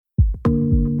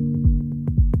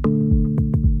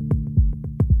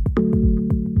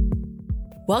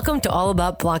Welcome to All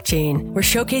About Blockchain. We're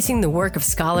showcasing the work of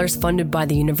scholars funded by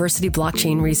the University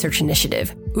Blockchain Research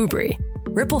Initiative, UBRI.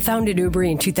 Ripple founded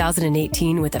UBRI in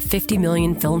 2018 with a $50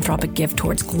 million philanthropic gift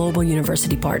towards global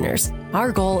university partners.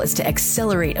 Our goal is to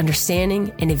accelerate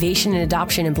understanding, innovation, and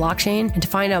adoption in blockchain. And to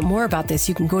find out more about this,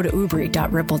 you can go to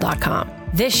ubri.ripple.com.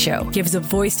 This show gives a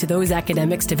voice to those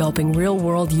academics developing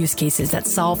real-world use cases that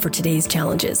solve for today's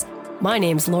challenges. My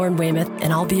name's Lauren Weymouth,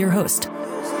 and I'll be your host.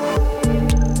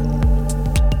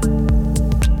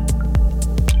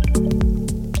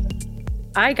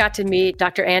 I got to meet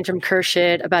Dr. Andrew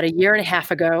Khurshid about a year and a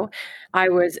half ago. I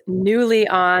was newly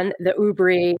on the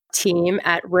UBRI team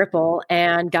at Ripple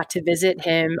and got to visit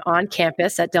him on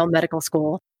campus at Dell Medical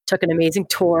School. Took an amazing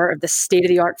tour of the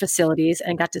state-of-the-art facilities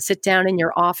and got to sit down in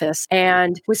your office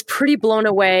and was pretty blown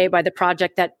away by the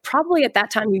project that probably at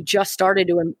that time you just started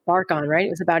to embark on, right?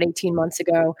 It was about 18 months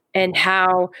ago, and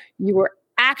how you were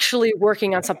actually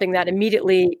working on something that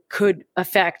immediately could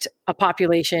affect a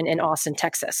population in Austin,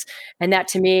 Texas. And that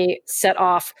to me set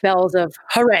off bells of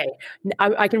hooray.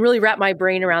 I can really wrap my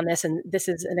brain around this, and this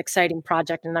is an exciting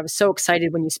project. And I was so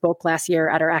excited when you spoke last year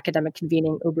at our academic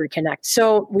convening, UBRI Connect.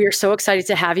 So we are so excited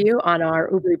to have you on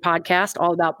our UBRI podcast,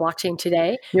 All About Blockchain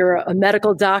today. You're a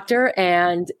medical doctor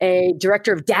and a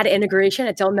director of data integration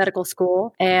at Dell Medical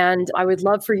School. And I would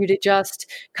love for you to just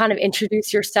kind of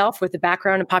introduce yourself with a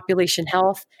background in population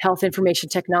health, health information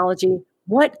technology.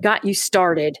 What got you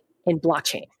started in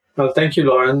blockchain? Well, thank you,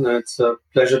 Lauren. It's a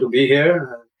pleasure to be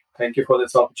here. Thank you for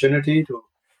this opportunity to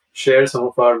share some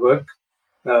of our work,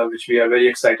 which we are very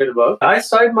excited about. I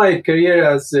started my career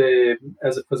as a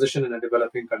physician in a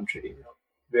developing country,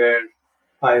 where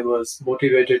I was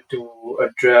motivated to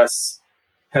address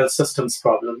health systems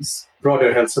problems,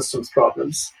 broader health systems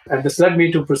problems. And this led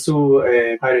me to pursue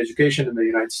a higher education in the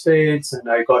United States. And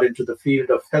I got into the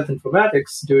field of health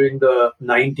informatics during the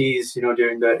 90s,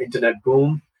 during the internet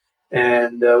boom,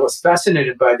 and was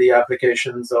fascinated by the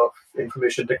applications of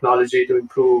information technology to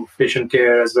improve patient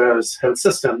care as well as health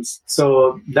systems.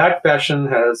 So that passion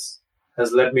has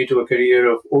led me to a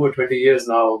career of over 20 years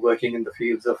now working in the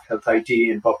fields of health IT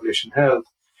and population health.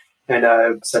 And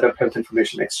I've set up health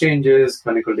information exchanges,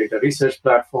 clinical data research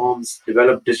platforms,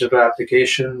 developed digital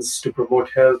applications to promote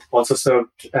health, also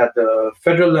served at the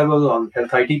federal level on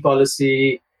health IT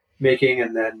policy making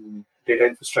and then data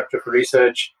infrastructure for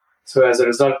research. So as a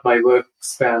result, my work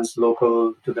spans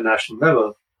local to the national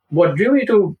level. What drew me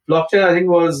to blockchain, I think,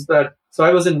 was that, so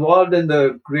I was involved in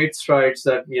the great strides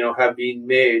that, have been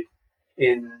made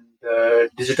in the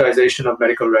digitization of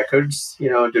medical records,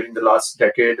 during the last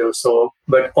decade or so,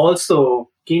 but also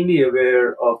keenly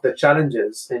aware of the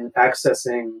challenges in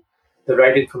accessing the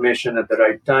right information at the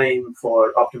right time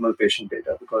for optimal patient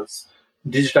data, because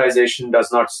digitization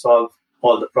does not solve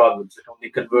all the problems. It only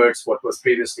converts what was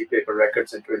previously paper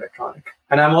records into electronic.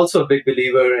 And I'm also a big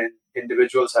believer in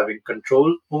individuals having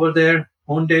control over their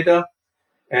own data.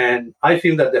 And I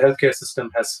feel that the healthcare system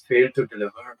has failed to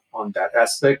deliver on that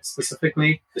aspect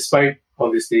specifically, despite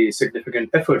obviously significant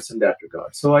efforts in that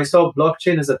regard. So I saw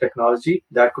blockchain as a technology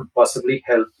that could possibly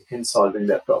help in solving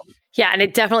that problem. Yeah, and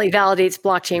it definitely validates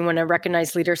blockchain when a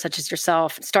recognized leader such as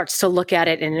yourself starts to look at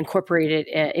it and incorporate it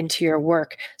into your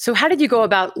work. So how did you go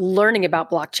about learning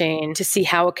about blockchain to see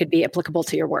how it could be applicable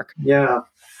to your work? Yeah,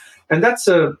 and that's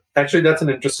an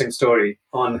interesting story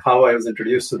on how I was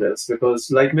introduced to this,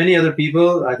 because like many other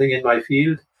people, I think in my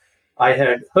field, I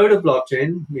had heard of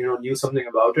blockchain, knew something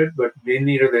about it, but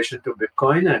mainly in relation to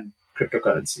Bitcoin and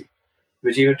cryptocurrency,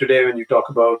 which even today, when you talk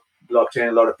about blockchain,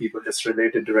 a lot of people just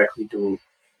relate it directly to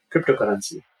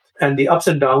cryptocurrency. And the ups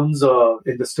and downs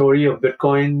in the story of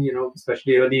Bitcoin,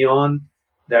 especially early on,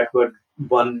 that what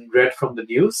one read from the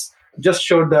news, just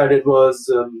showed that it was,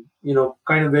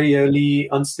 kind of very early,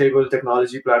 unstable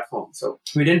technology platform. So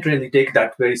we didn't really take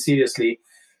that very seriously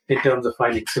in terms of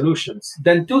finding solutions.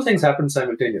 Then two things happened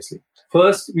simultaneously.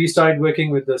 First, we started working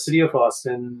with the City of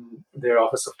Austin, their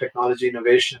Office of Technology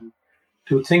Innovation,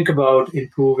 to think about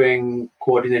improving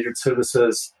coordinated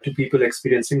services to people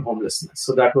experiencing homelessness.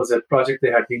 So that was a project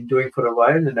they had been doing for a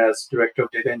while. And as director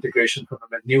of data integration for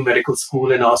a new medical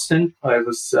school in Austin, I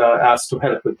was asked to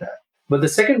help with that. But the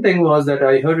second thing was that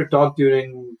I heard a talk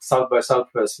during South by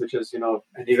Southwest, which is, an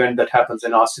event that happens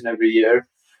in Austin every year,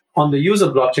 on the use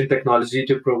of blockchain technology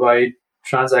to provide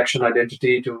transaction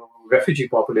identity to refugee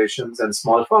populations and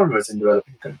small farmers in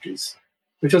developing countries,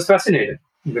 which was fascinating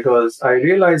because I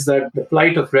realized that the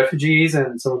plight of refugees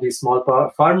and some of these small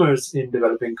farmers in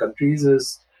developing countries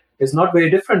is not very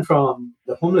different from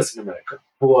the homeless in America,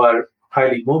 who are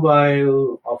highly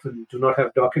mobile, often do not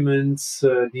have documents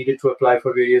needed to apply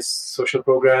for various social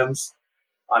programs,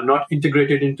 are not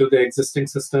integrated into the existing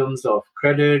systems of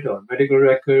credit or medical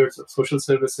records or social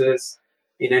services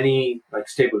in any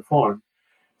stable form.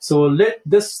 So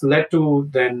this led to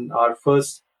then our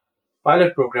first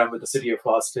pilot program with the city of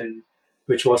Austin,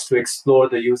 which was to explore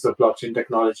the use of blockchain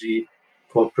technology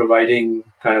for providing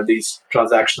kind of these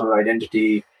transactional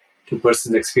identity to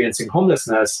persons experiencing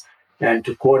homelessness and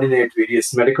to coordinate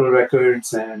various medical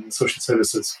records and social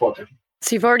services for them.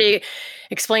 So you've already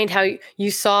explained how you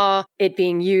saw it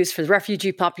being used for the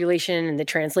refugee population and the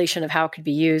translation of how it could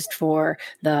be used for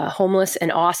the homeless in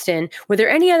Austin. Were there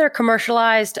any other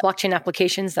commercialized blockchain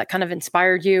applications that kind of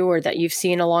inspired you or that you've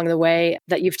seen along the way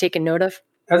that you've taken note of?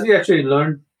 As we actually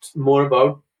learned more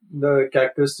about the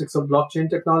characteristics of blockchain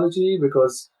technology,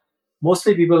 because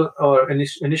mostly people, or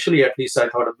initially at least, I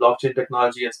thought of blockchain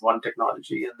technology as one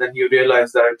technology. And then you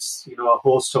realize that it's a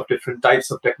host of different types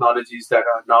of technologies that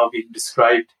are now being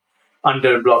described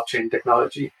under blockchain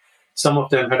technology. Some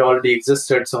of them had already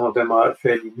existed, some of them are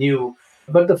fairly new.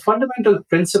 But the fundamental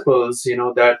principles,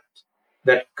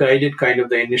 that guided kind of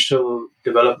the initial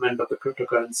development of the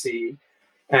cryptocurrency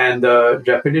and the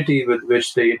rapidity with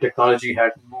which the technology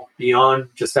had moved beyond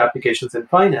just applications in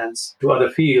finance to other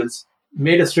fields,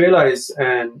 made us realize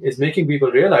and is making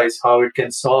people realize how it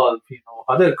can solve,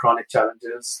 other chronic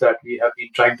challenges that we have been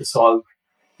trying to solve,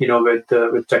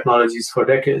 with technologies for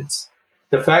decades.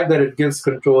 The fact that it gives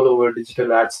control over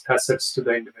digital assets to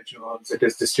the individuals, it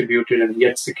is distributed and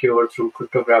yet secure through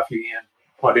cryptography and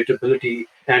auditability,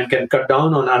 and can cut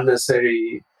down on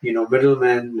unnecessary,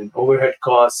 middlemen and overhead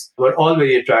costs, were all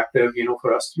very attractive,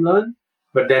 for us to learn.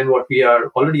 But then what we are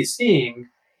already seeing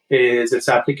is its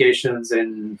applications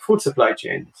in food supply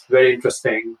chains. Very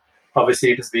interesting.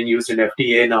 Obviously, it is being used in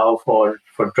FDA now for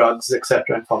drugs,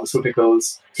 etc., and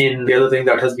pharmaceuticals. The other thing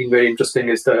that has been very interesting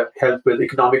is the help with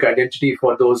economic identity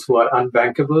for those who are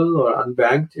unbankable or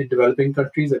unbanked in developing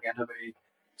countries. Again, a very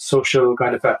social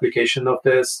kind of application of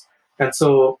this. And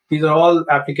so these are all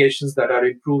applications that are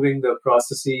improving the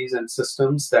processes and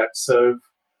systems that serve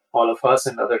all of us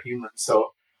and other humans.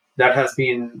 So that has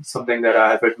been something that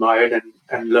I have admired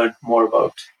and learned more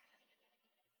about.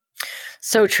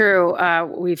 So true.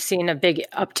 We've seen a big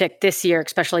uptick this year,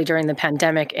 especially during the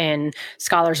pandemic, in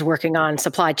scholars working on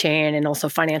supply chain and also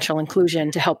financial inclusion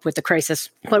to help with the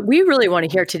crisis. But we really want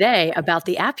to hear today about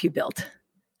the app you built.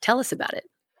 Tell us about it.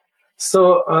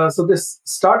 So this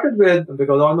started with,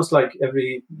 because almost like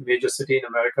every major city in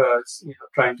America is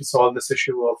trying to solve this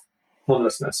issue of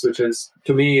homelessness, which is,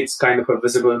 to me, it's kind of a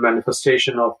visible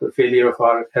manifestation of the failure of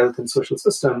our health and social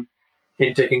system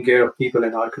in taking care of people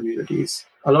in our communities.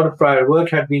 A lot of prior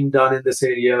work had been done in this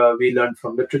area. We learned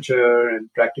from literature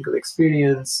and practical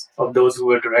experience of those who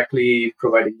were directly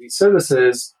providing these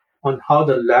services on how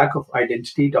the lack of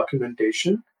identity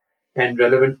documentation and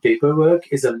relevant paperwork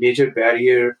is a major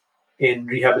barrier in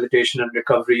rehabilitation and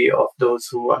recovery of those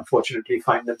who unfortunately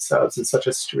find themselves in such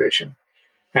a situation.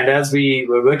 And as we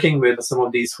were working with some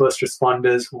of these first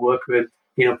responders who work with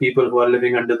people who are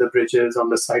living under the bridges on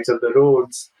the sides of the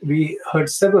roads, we heard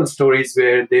several stories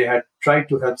where they had tried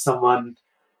to help someone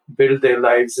build their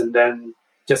lives, and then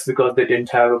just because they didn't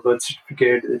have a birth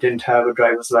certificate, they didn't have a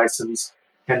driver's license,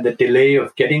 and the delay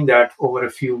of getting that over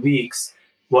a few weeks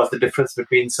was the difference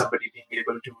between somebody being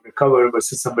able to recover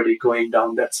versus somebody going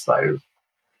down that spiral.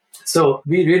 So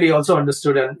we really also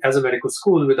understood, and as a medical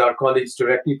school with our colleagues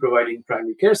directly providing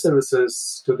primary care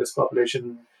services to this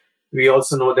population, we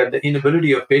also know that the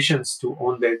inability of patients to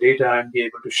own their data and be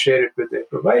able to share it with their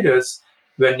providers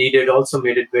when needed also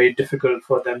made it very difficult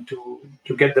for them to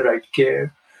get the right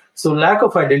care. So lack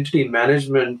of identity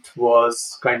management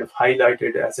was kind of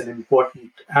highlighted as an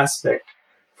important aspect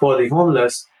for the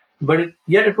homeless. But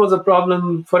yet it was a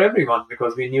problem for everyone,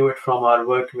 because we knew it from our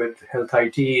work with health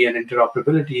IT and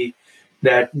interoperability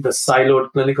that the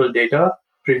siloed clinical data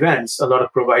prevents a lot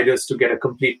of providers to get a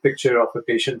complete picture of a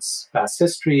patient's past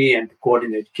history and to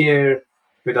coordinate care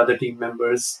with other team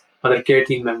members, other care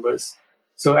team members.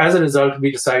 So as a result,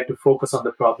 we decided to focus on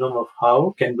the problem of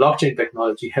how can blockchain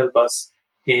technology help us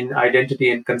in identity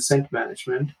and consent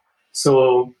management.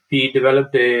 So we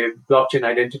developed a blockchain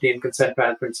identity and consent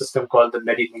management system called the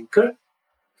MediLinker,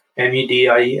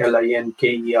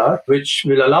 MEDILINKER, which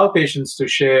will allow patients to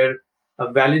share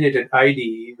a validated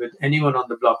ID with anyone on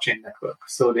the blockchain network.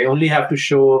 So they only have to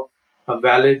show a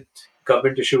valid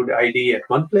government-issued ID at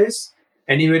one place,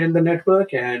 anywhere in the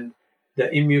network, and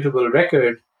the immutable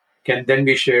record can then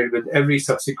be shared with every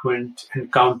subsequent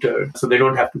encounter. So they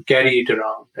don't have to carry it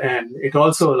around. And it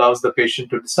also allows the patient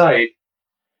to decide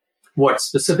what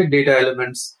specific data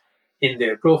elements in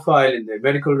their profile, in their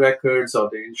medical records, or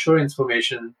their insurance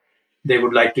information they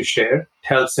would like to share. It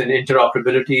helps in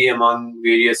interoperability among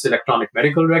various electronic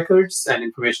medical records and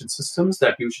information systems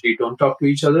that usually don't talk to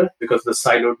each other because of the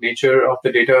siloed nature of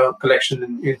the data collection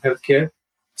in healthcare.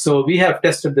 So we have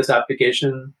tested this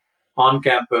application on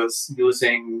campus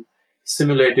using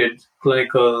simulated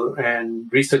clinical and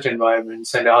research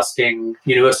environments and asking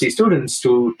university students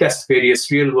to test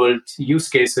various real-world use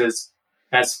cases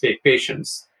as fake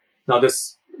patients. Now,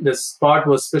 this part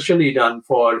was specially done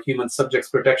for human subjects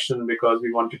protection because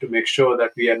we wanted to make sure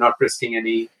that we are not risking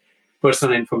any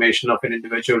personal information of an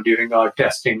individual during our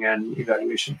testing and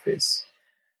evaluation phase.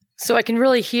 So I can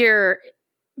really hear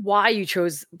why you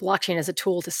chose blockchain as a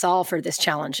tool to solve for this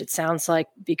challenge. It sounds like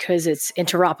because it's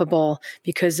interoperable,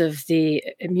 because of the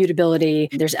immutability,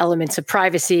 there's elements of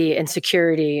privacy and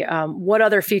security. What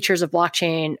other features of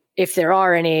blockchain, if there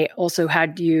are any, also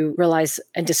had you realize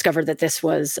and discover that this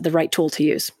was the right tool to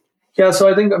use? Yeah, so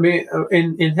I think,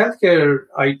 in healthcare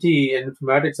IT and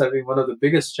informatics, I think one of the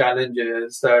biggest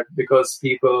challenges that because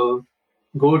people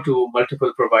go to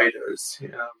multiple providers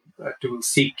to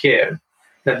seek care,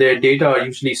 that their data are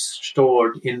usually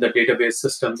stored in the database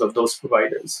systems of those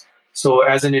providers. So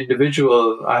as an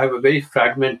individual, I have a very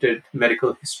fragmented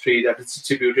medical history that is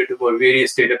distributed over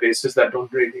various databases that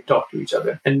don't really talk to each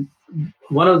other. And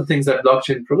one of the things that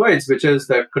blockchain provides, which is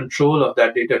the control of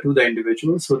that data to the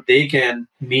individual, so they can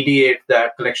mediate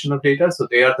that collection of data. So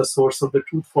they are the source of the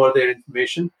truth for their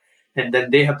information. And then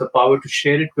they have the power to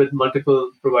share it with multiple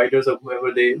providers or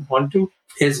whoever they want to,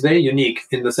 is very unique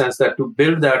in the sense that to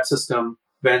build that system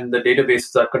when the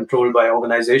databases are controlled by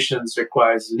organizations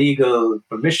requires legal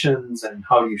permissions and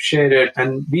how you share it.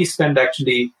 And we spend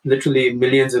actually literally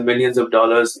millions and millions of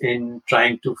dollars in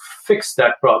trying to fix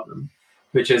that problem,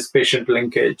 which is patient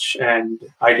linkage and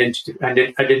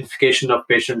identification of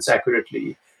patients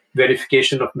accurately,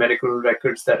 verification of medical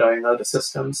records that are in other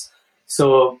systems.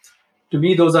 So to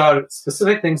me, those are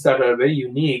specific things that are very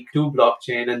unique to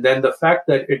blockchain. And then the fact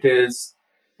that it is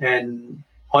an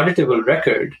auditable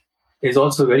record is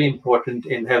also very important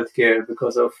in healthcare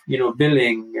because of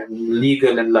billing and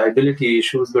legal and liability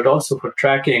issues, but also for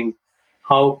tracking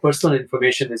how personal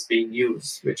information is being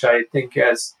used, which I think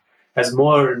as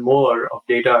more and more of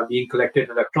data are being collected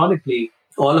electronically,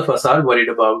 all of us are worried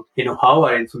about how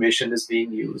our information is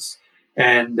being used.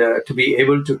 And to be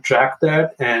able to track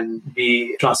that and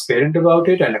be transparent about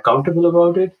it and accountable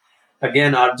about it,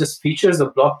 again, are just features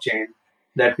of blockchain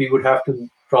that we would have to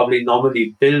probably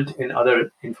normally build in other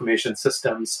information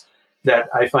systems that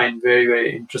I find very,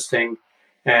 very interesting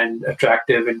and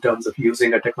attractive in terms of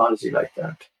using a technology like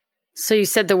that. So you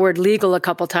said the word legal a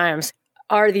couple times.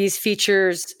 Are these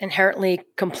features inherently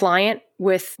compliant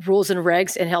with rules and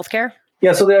regs in healthcare?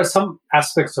 Yeah, so there are some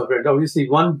aspects of it. Obviously,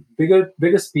 one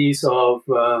biggest piece of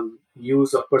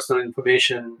use of personal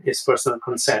information is personal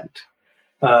consent.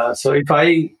 So if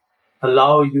I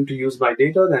allow you to use my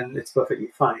data, then it's perfectly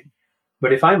fine.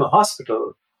 But if I'm a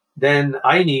hospital, then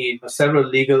I need several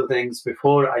legal things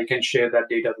before I can share that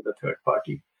data with a third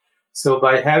party. So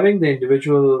by having the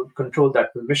individual control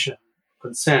that permission,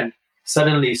 consent,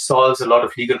 suddenly solves a lot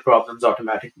of legal problems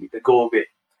automatically. They go away.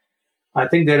 I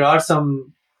think there are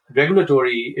some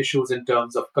regulatory issues in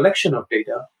terms of collection of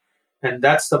data. And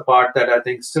that's the part that I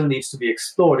think still needs to be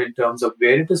explored in terms of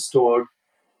where it is stored,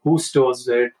 who stores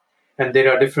it. And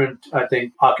there are different, I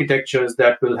think, architectures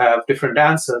that will have different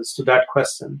answers to that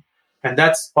question. And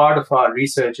that's part of our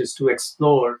research, is to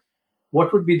explore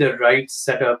what would be the right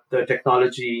setup, the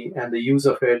technology and the use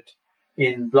of it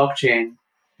in blockchain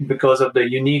because of the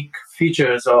unique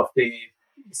features of the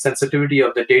sensitivity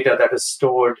of the data that is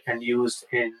stored and used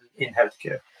in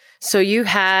healthcare. So you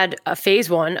had a phase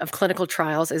 1 of clinical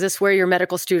trials. Is this where your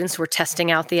medical students were testing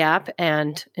out the app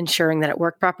and ensuring that it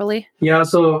worked properly? Yeah,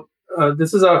 so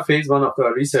this is our phase 1 of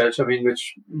our research,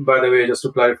 which, by the way, just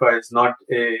to clarify, is not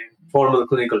a formal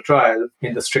clinical trial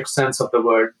in the strict sense of the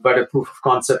word, but a proof of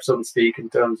concept, so to speak, in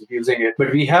terms of using it.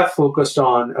 But we have focused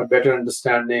on a better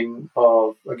understanding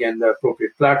of, again, the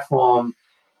appropriate platform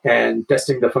and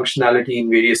testing the functionality in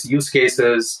various use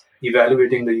cases,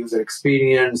 evaluating the user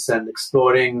experience and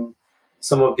exploring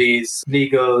some of these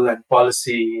legal and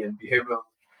policy and behavioral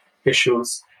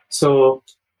issues. So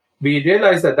we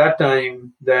realized at that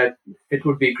time that it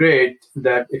would be great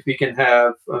that if we can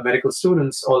have medical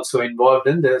students also involved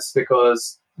in this,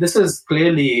 because this is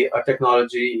clearly a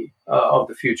technology of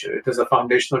the future. It is a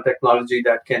foundational technology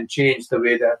that can change the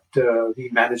way that we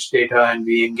manage data and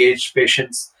we engage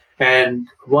patients. And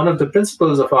one of the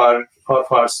principles of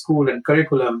our school and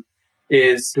curriculum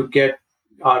is to get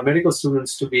our medical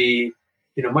students to be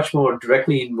much more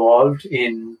directly involved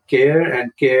in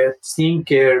seeing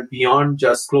care beyond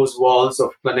just closed walls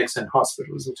of clinics and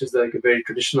hospitals, which is like a very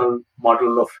traditional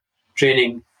model of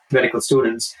training medical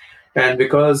students. And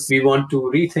because we want to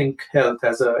rethink health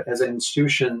as an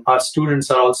institution, our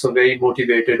students are also very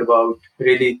motivated about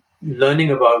really learning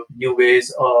about new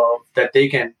ways that they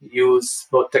can use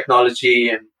both technology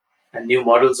and new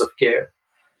models of care.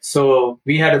 So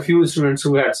we had a few students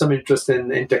who had some interest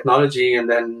in technology, and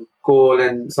then Cole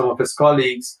and some of his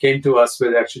colleagues came to us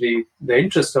with actually the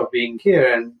interest of being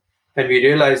here. And we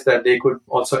realized that they could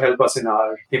also help us in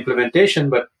our implementation,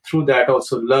 but through that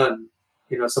also learn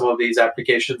some of these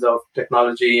applications of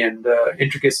technology and the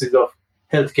intricacies of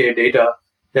healthcare data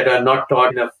that are not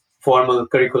taught in a formal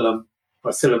curriculum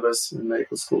or syllabus in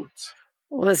medical schools.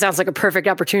 Well, it sounds like a perfect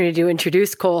opportunity to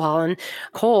introduce Cole Holland.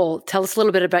 Cole, tell us a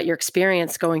little bit about your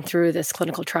experience going through this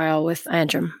clinical trial with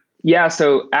Anjum. Yeah,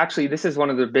 so actually, this is one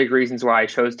of the big reasons why I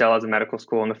chose Dell as a medical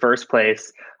school in the first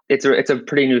place. It's a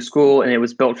pretty new school, and it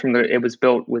was built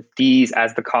with these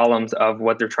as the columns of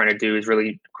what they're trying to do is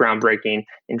really groundbreaking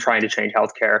in trying to change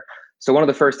healthcare. So one of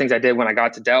the first things I did when I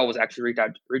got to Dell was actually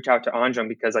reach out to Anjum,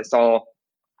 because I saw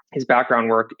his background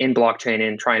work in blockchain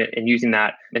and using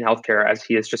that in healthcare, as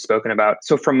he has just spoken about.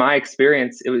 So from my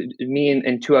experience, it was me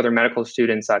and two other medical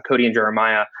students, Cody and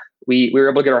Jeremiah, we were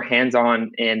able to get our hands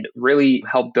on and really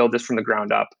help build this from the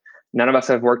ground up. None of us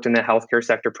have worked in the healthcare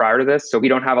sector prior to this, so we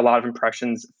don't have a lot of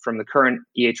impressions from the current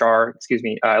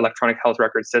electronic health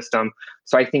record system.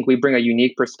 So I think we bring a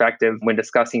unique perspective when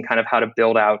discussing kind of how to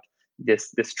build out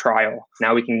this trial.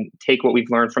 Now we can take what we've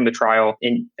learned from the trial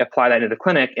and apply that into the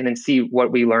clinic, and then see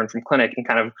what we learned from clinic and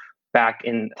kind of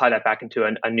apply that back into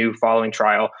a new following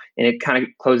trial. And it kind of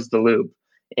closes the loop.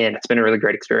 And it's been a really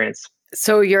great experience.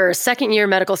 So you're a second-year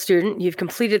medical student. You've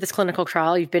completed this clinical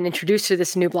trial. You've been introduced to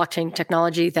this new blockchain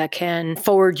technology that can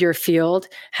forward your field.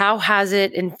 How has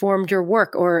it informed your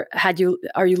work? Or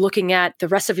are you looking at the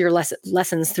rest of your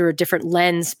lessons through a different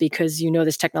lens because you know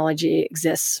this technology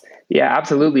exists? Yeah,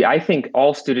 absolutely. I think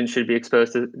all students should be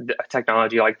exposed to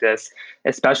technology like this,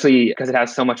 especially because it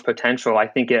has so much potential. I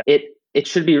think it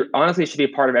should be a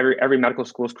part of every medical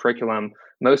school's curriculum.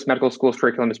 Most medical schools'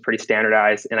 curriculum is pretty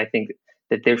standardized, and I think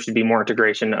that there should be more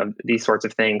integration of these sorts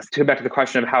of things. To go back to the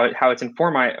question of how it's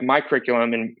informed my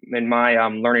curriculum and my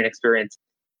learning experience,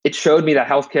 it showed me that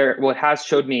healthcare, it has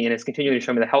showed me, and it's continuing to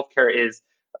show me that healthcare is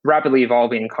rapidly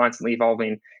evolving and constantly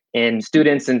evolving. And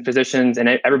students and physicians and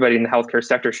everybody in the healthcare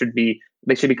sector should be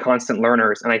constant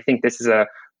learners. And I think this is a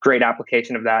great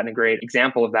application of that and a great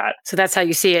example of that. So that's how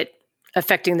you see it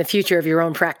affecting the future of your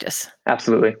own practice.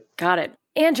 Absolutely. Got it.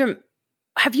 Anjum,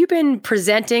 have you been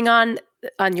presenting on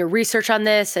your research on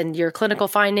this and your clinical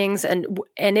findings? And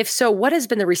if so, what has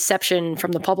been the reception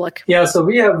from the public? Yeah, so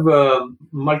we have a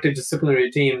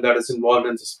multidisciplinary team that is involved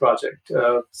in this project.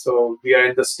 So we are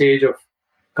in the stage of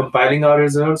compiling our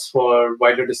results for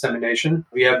wider dissemination.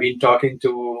 We have been talking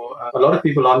to a lot of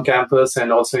people on campus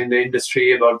and also in the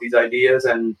industry about these ideas,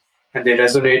 and they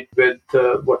resonate with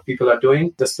what people are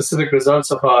doing. The specific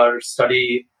results of our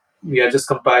study we are just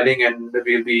compiling, and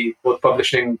we'll be both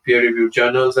publishing peer-reviewed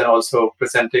journals and also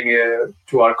presenting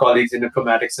to our colleagues in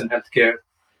informatics and healthcare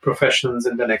professionals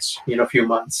in the next few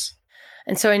months.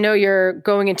 And so I know you're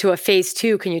going into a phase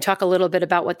 2. Can you talk a little bit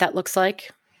about what that looks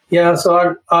like? Yeah,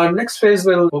 so our next phase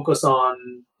will focus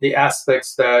on the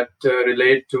aspects that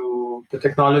relate to the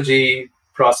technology,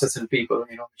 process, and people,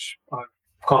 which are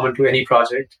common to any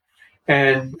project.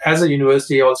 And as a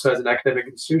university, also as an academic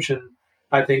institution,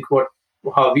 I think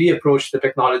how we approach the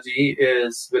technology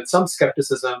is with some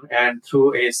skepticism and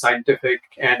through a scientific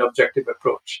and objective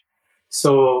approach.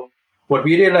 So what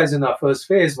we realized in our first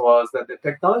phase was that the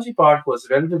technology part was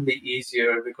relatively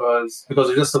easier because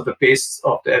just of the pace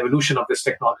of the evolution of this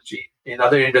technology in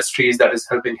other industries that is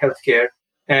helping healthcare.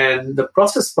 And the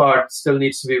process part still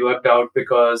needs to be worked out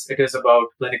because it is about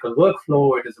clinical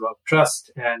workflow, it is about trust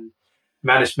and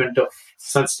management of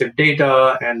sensitive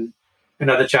data, and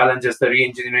another challenge is the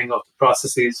re-engineering of the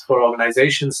processes for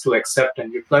organizations to accept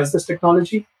and utilize this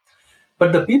technology.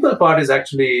 But the people part is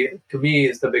actually, to me,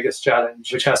 is the biggest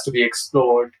challenge, which has to be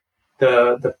explored.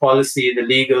 The policy, the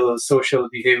legal, social,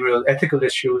 behavioral, ethical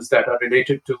issues that are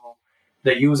related to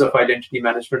the use of identity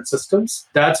management systems.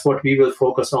 That's what we will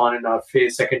focus on in our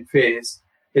second phase,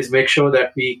 is make sure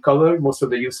that we cover most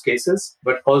of the use cases,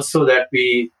 but also that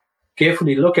we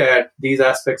carefully look at these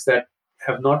aspects that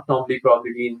have not normally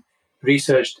probably been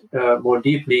researched more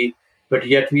deeply, but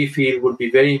yet we feel would be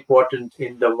very important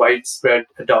in the widespread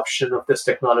adoption of this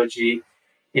technology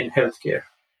in healthcare.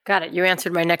 Got it. You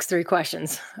answered my next three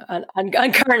questions on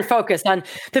current focus on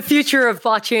the future of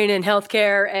blockchain in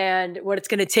healthcare and what it's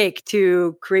going to take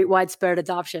to create widespread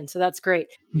adoption. So that's great.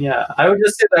 Yeah, I would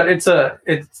just say that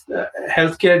it's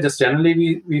healthcare. Just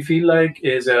generally, we feel like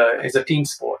is a team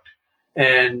sport,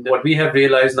 and what we have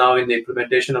realized now in the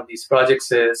implementation of these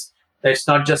projects is that it's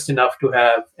not just enough to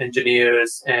have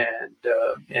engineers and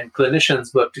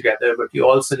clinicians work together, but you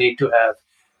also need to have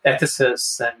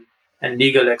ethicists and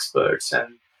legal experts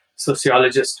and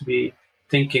sociologists to be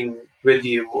thinking with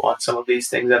you on some of these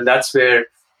things. And that's where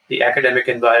the academic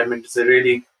environment is a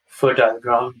really fertile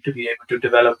ground to be able to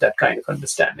develop that kind of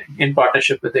understanding in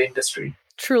partnership with the industry.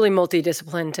 Truly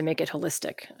multidiscipline to make it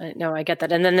holistic. No, I get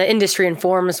that. And then the industry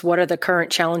informs what are the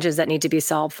current challenges that need to be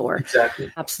solved for.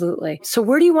 Exactly. Absolutely. So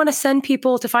where do you want to send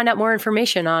people to find out more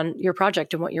information on your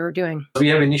project and what you're doing? We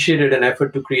have initiated an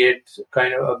effort to create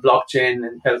kind of a blockchain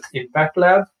and health impact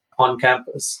lab on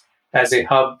campus as a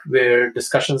hub where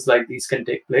discussions like these can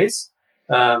take place.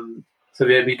 So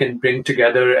where we can bring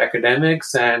together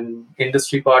academics and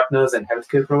industry partners and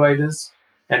healthcare providers,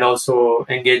 and also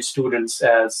engage students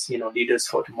as leaders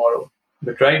for tomorrow.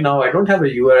 But right now, I don't have a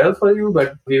URL for you,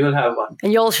 but we will have one.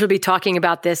 And you all should be talking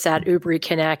about this at UBRI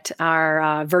Connect,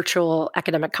 our virtual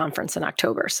academic conference in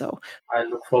October. So I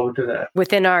look forward to that.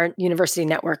 Within our university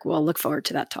network, we'll look forward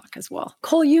to that talk as well.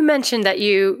 Cole, you mentioned that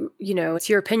it's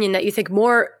your opinion that you think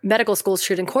more medical schools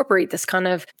should incorporate this kind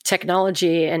of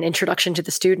technology and introduction to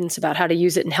the students about how to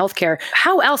use it in healthcare.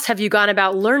 How else have you gone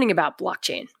about learning about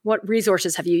blockchain? What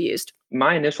resources have you used?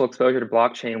 My initial exposure to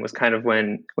blockchain was kind of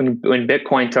when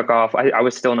Bitcoin took off. I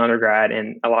was still an undergrad,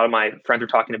 and a lot of my friends were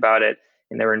talking about it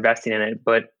and they were investing in it.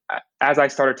 But as I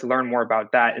started to learn more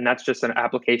about that, and that's just an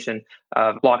application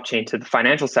of blockchain to the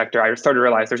financial sector, I started to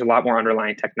realize there's a lot more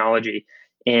underlying technology.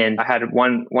 And I had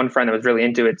one friend that was really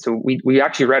into it. So we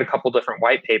actually read a couple different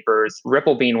white papers,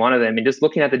 Ripple being one of them, and just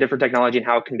looking at the different technology and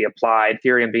how it can be applied,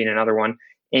 Ethereum being another one.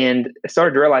 And I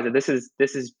started to realize that this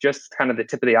is just kind of the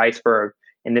tip of the iceberg.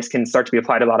 And this can start to be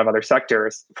applied to a lot of other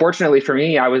sectors. Fortunately for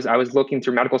me, I was looking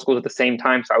through medical schools at the same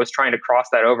time. So I was trying to cross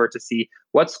that over to see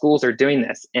what schools are doing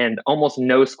this. And almost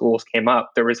no schools came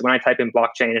up. When I type in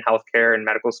blockchain and healthcare and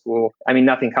medical school,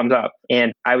 nothing comes up.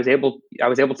 And I was able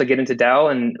to get into Dell.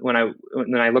 And when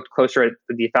I looked closer at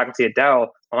the faculty at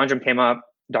Dell, Anjum came up,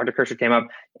 Dr. Khurshid came up,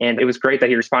 and it was great that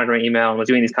he responded to my email and was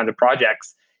doing these kinds of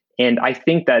projects. And I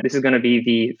think that this is going to be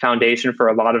the foundation for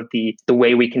a lot of the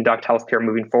way we conduct healthcare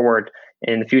moving forward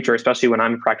in the future, especially when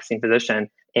I'm a practicing physician.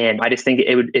 And I just think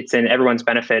it's in everyone's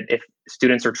benefit if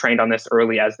students are trained on this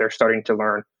early as they're starting to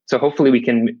learn. So hopefully we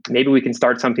can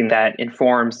start something that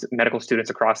informs medical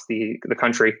students across the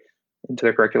country into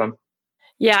their curriculum.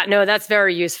 Yeah, no, that's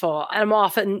very useful. I'm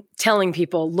often telling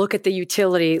people, look at the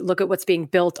utility, look at what's being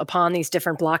built upon these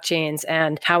different blockchains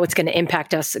and how it's going to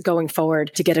impact us going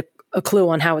forward to get a clue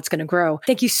on how it's going to grow.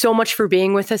 Thank you so much for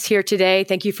being with us here today.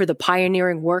 Thank you for the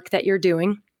pioneering work that you're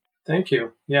doing. Thank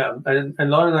you. Yeah. And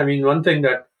Lauren, one thing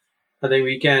that I think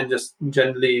we can just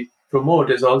generally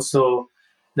promote is also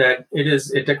that it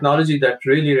is a technology that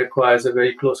really requires a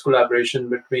very close collaboration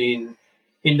between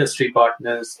industry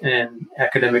partners and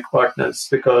academic partners,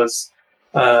 because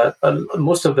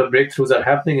most of the breakthroughs are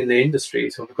happening in the industry.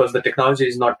 So because the technology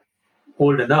is not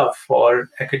old enough for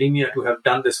academia to have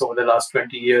done this over the last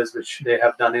 20 years, which they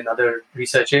have done in other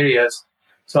research areas.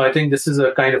 So I think this is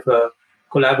a kind of a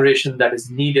collaboration that is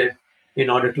needed in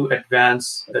order to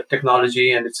advance the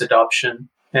technology and its adoption.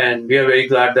 And we are very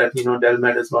glad that,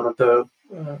 DelMed is one of the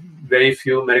very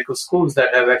few medical schools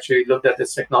that have actually looked at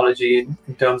this technology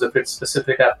in terms of its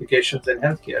specific applications in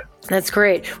healthcare. That's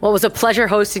great. Well, it was a pleasure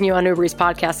hosting you on UBRI's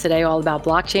podcast today, all about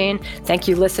blockchain. Thank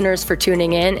you, listeners, for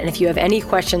tuning in. And if you have any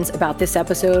questions about this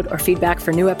episode or feedback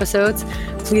for new episodes,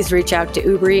 please reach out to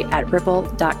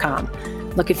ubri@ripple.com.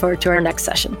 Looking forward to our next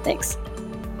session. Thanks.